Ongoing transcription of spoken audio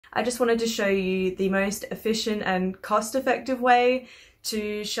I just wanted to show you the most efficient and cost-effective way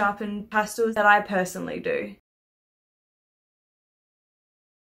to sharpen pastels that I personally do.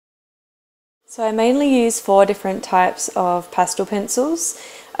 So I mainly use 4 different types of pastel pencils.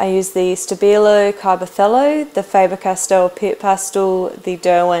 I use the Stabilo Carbothello, the Faber Castell Pitt pastel, the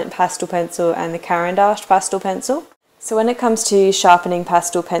Derwent pastel pencil and the Caran pastel pencil. So when it comes to sharpening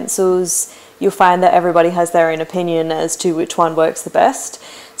pastel pencils, you'll find that everybody has their own opinion as to which one works the best.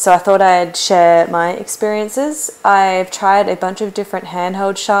 So I thought I'd share my experiences. I've tried a bunch of different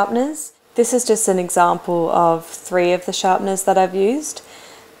handheld sharpeners. This is just an example of 3 of the sharpeners that I've used.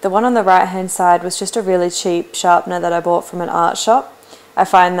 The one on the right hand side was just a really cheap sharpener that I bought from an art shop. I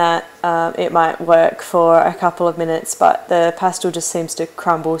find that it might work for a couple of minutes, but the pastel just seems to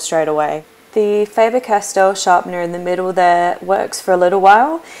crumble straight away. The Faber Castell sharpener in the middle there works for a little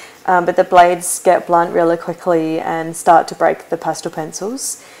while, but the blades get blunt really quickly and start to break the pastel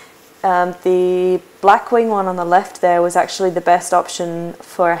pencils. The Blackwing one on the left there was actually the best option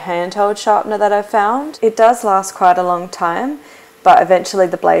for a handheld sharpener that I've found. It does last quite a long time, but eventually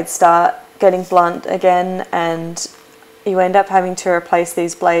the blades start getting blunt again and you end up having to replace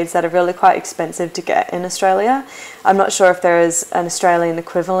these blades that are really quite expensive to get in Australia. I'm not sure if there is an Australian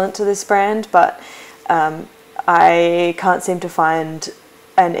equivalent to this brand, but I can't seem to find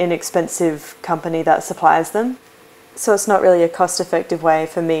an inexpensive company that supplies them. So it's not really a cost-effective way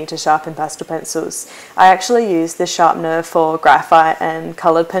for me to sharpen pastel pencils. I actually use this sharpener for graphite and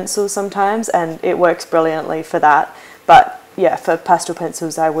coloured pencils sometimes, and it works brilliantly for that. But yeah, for pastel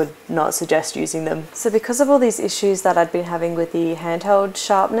pencils I would not suggest using them. So because of all these issues that I'd been having with the handheld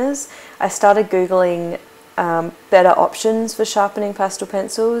sharpeners, I started Googling better options for sharpening pastel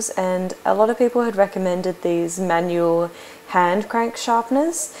pencils, and a lot of people had recommended these manual hand crank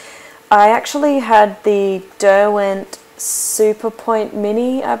sharpeners. I actually had the Derwent Super Point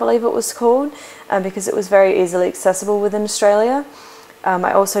Mini, I believe it was called, because it was very easily accessible within Australia.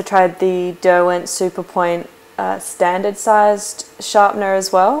 I also tried the Derwent Super Point standard sized sharpener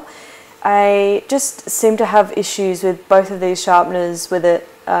as well. I just seem to have issues with both of these sharpeners with it,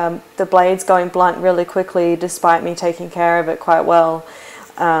 the blades going blunt really quickly despite me taking care of it quite well.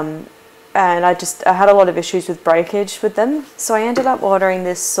 And I had a lot of issues with breakage with them. So I ended up ordering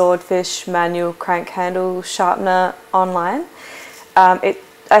this Swordfish manual crank handle sharpener online.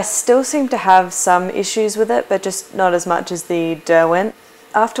 I still seem to have some issues with it, but just not as much as the Derwent.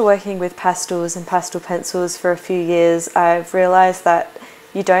 After working with pastels and pastel pencils for a few years, I've realised that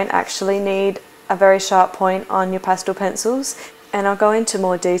you don't actually need a very sharp point on your pastel pencils, and I'll go into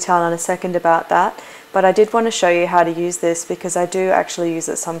more detail in a second about that. But I did want to show you how to use this because I do actually use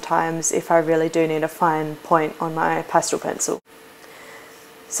it sometimes if I really do need a fine point on my pastel pencil.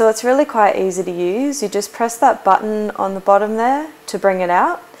 So it's really quite easy to use. You just press that button on the bottom there to bring it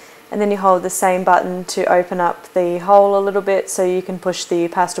out, and then you hold the same button to open up the hole a little bit so you can push the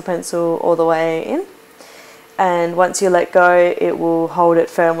pastel pencil all the way in. And once you let go, it will hold it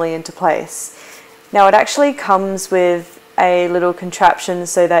firmly into place. Now it actually comes with a little contraption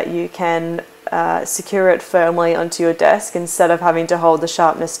so that you can secure it firmly onto your desk instead of having to hold the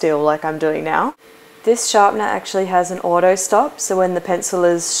sharpener still like I'm doing now. This sharpener actually has an auto stop, so when the pencil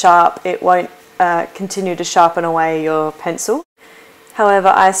is sharp it won't continue to sharpen away your pencil. However,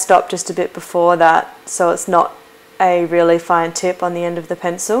 I stopped just a bit before that, so it's not a really fine tip on the end of the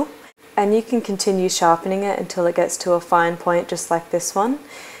pencil. And you can continue sharpening it until it gets to a fine point just like this one.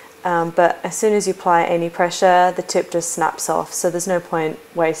 But as soon as you apply any pressure, the tip just snaps off, so there's no point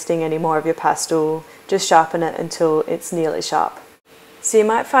wasting any more of your pastel. Just sharpen it until it's nearly sharp. So you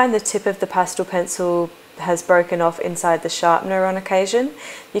might find the tip of the pastel pencil has broken off inside the sharpener on occasion.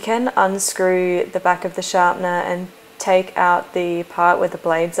 You can unscrew the back of the sharpener and take out the part where the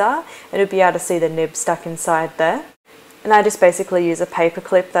blades are, and you'll be able to see the nib stuck inside there. And I just basically use a paper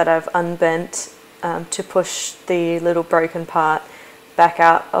clip that I've unbent to push the little broken part back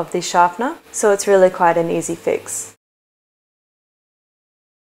out of the sharpener. So it's really quite an easy fix.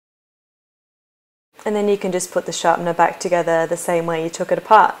 And then you can just put the sharpener back together the same way you took it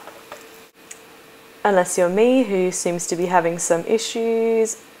apart. Unless you're me, who seems to be having some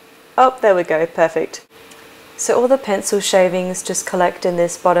issues. Oh, there we go, perfect. So all the pencil shavings just collect in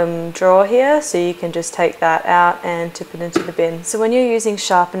this bottom drawer here, so you can just take that out and tip it into the bin. So when you're using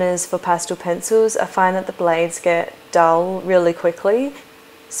sharpeners for pastel pencils, I find that the blades get dull really quickly.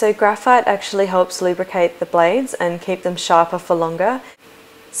 So graphite actually helps lubricate the blades and keep them sharper for longer.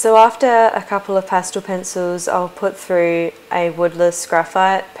 So after a couple of pastel pencils, I'll put through a woodless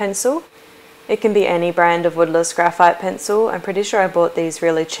graphite pencil. It can be any brand of woodless graphite pencil. I'm pretty sure I bought these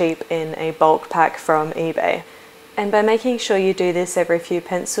really cheap in a bulk pack from eBay. And by making sure you do this every few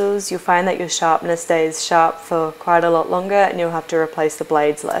pencils, you'll find that your sharpener stays sharp for quite a lot longer and you'll have to replace the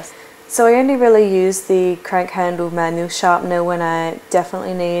blades less. So I only really use the crank handle manual sharpener when I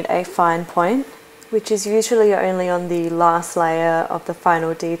definitely need a fine point, which is usually only on the last layer of the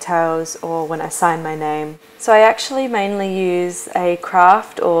final details or when I sign my name. So I actually mainly use a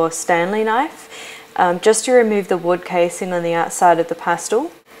craft or Stanley knife just to remove the wood casing on the outside of the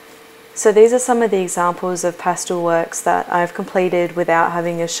pastel. So these are some of the examples of pastel works that I've completed without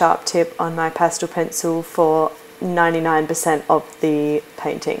having a sharp tip on my pastel pencil for 99% of the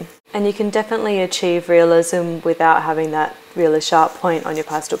painting. And you can definitely achieve realism without having that really sharp point on your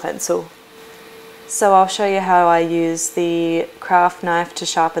pastel pencil. So I'll show you how I use the craft knife to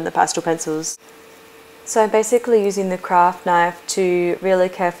sharpen the pastel pencils. So I'm basically using the craft knife to really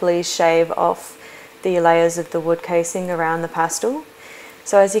carefully shave off the layers of the wood casing around the pastel.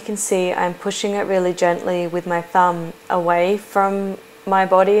 So as you can see, I'm pushing it really gently with my thumb away from my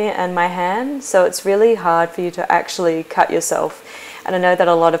body and my hand, so it's really hard for you to actually cut yourself. And I know that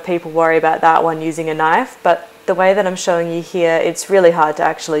a lot of people worry about that when using a knife, but the way that I'm showing you here, it's really hard to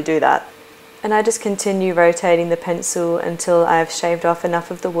actually do that. And I just continue rotating the pencil until I've shaved off enough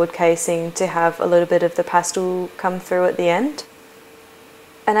of the wood casing to have a little bit of the pastel come through at the end.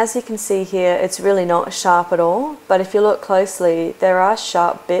 And as you can see here, it's really not sharp at all, but if you look closely, there are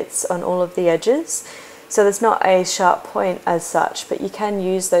sharp bits on all of the edges. So there's not a sharp point as such, but you can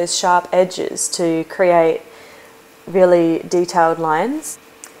use those sharp edges to create really detailed lines.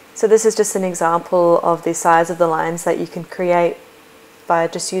 So this is just an example of the size of the lines that you can create by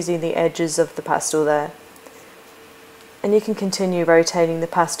just using the edges of the pastel there. And you can continue rotating the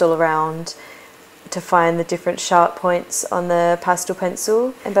pastel around to find the different sharp points on the pastel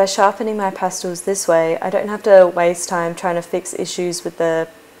pencil. And by sharpening my pastels this way, I don't have to waste time trying to fix issues with the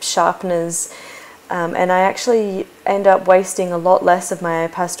sharpeners, and I actually end up wasting a lot less of my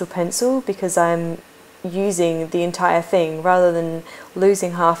pastel pencil because I'm using the entire thing rather than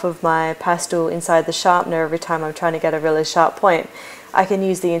losing half of my pastel inside the sharpener every time I'm trying to get a really sharp point. I can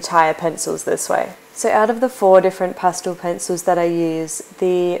use the entire pencils this way. So out of the 4 different pastel pencils that I use,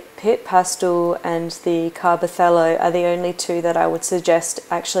 the Pitt pastel and the Carbothello are the only 2 that I would suggest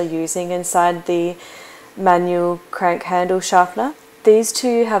actually using inside the manual crank handle sharpener. These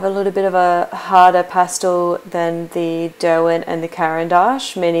 2 have a little bit of a harder pastel than the Derwent and the Caran,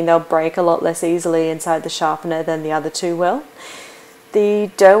 meaning they'll break a lot less easily inside the sharpener than the other 2 will.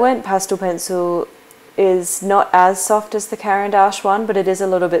 The Derwent pastel pencil is not as soft as the Caran one, but it is a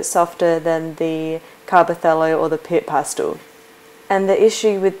little bit softer than the Carbothello or the Pitt pastel. And the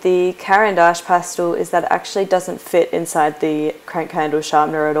issue with the Caran pastel is that it actually doesn't fit inside the crank handle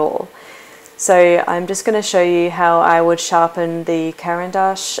sharpener at all. So I'm just going to show you how I would sharpen the Caran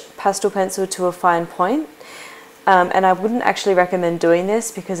pastel pencil to a fine point. And I wouldn't actually recommend doing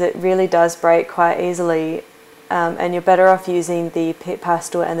this because it really does break quite easily. And you're better off using the Pitt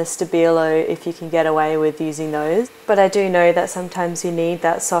pastel and the Stabilo if you can get away with using those. But I do know that sometimes you need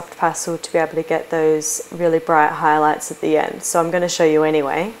that soft pastel to be able to get those really bright highlights at the end. So I'm going to show you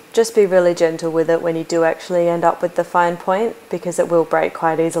anyway. Just be really gentle with it when you do actually end up with the fine point because it will break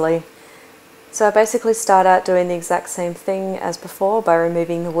quite easily. So I basically start out doing the exact same thing as before by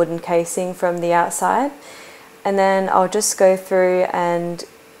removing the wooden casing from the outside. And then I'll just go through and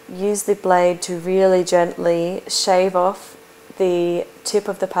use the blade to really gently shave off the tip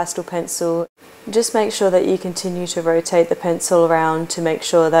of the pastel pencil. Just make sure that you continue to rotate the pencil around to make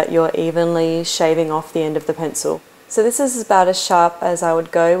sure that you're evenly shaving off the end of the pencil. So this is about as sharp as I would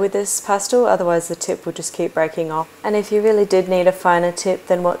go with this pastel, otherwise the tip will just keep breaking off. And if you really did need a finer tip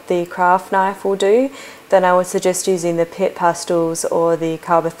than what the craft knife will do, then I would suggest using the Pitt pastels or the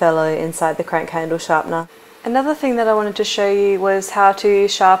Carbothello inside the crank handle sharpener. Another thing that I wanted to show you was how to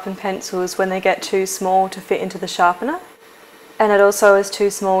sharpen pencils when they get too small to fit into the sharpener. And it also is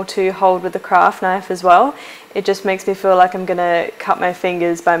too small to hold with the craft knife as well. It just makes me feel like I'm going to cut my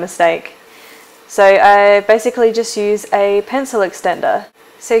fingers by mistake. So I basically just use a pencil extender.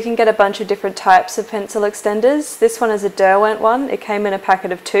 So you can get a bunch of different types of pencil extenders. This one is a Derwent one. It came in a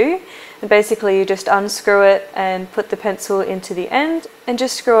packet of 2. And basically you just unscrew it and put the pencil into the end and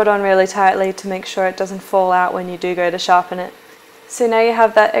just screw it on really tightly to make sure it doesn't fall out when you do go to sharpen it. So now you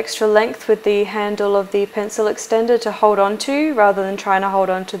have that extra length with the handle of the pencil extender to hold on to rather than trying to hold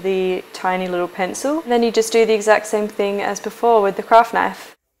on to the tiny little pencil. And then you just do the exact same thing as before with the craft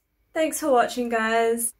knife. Thanks for watching, guys.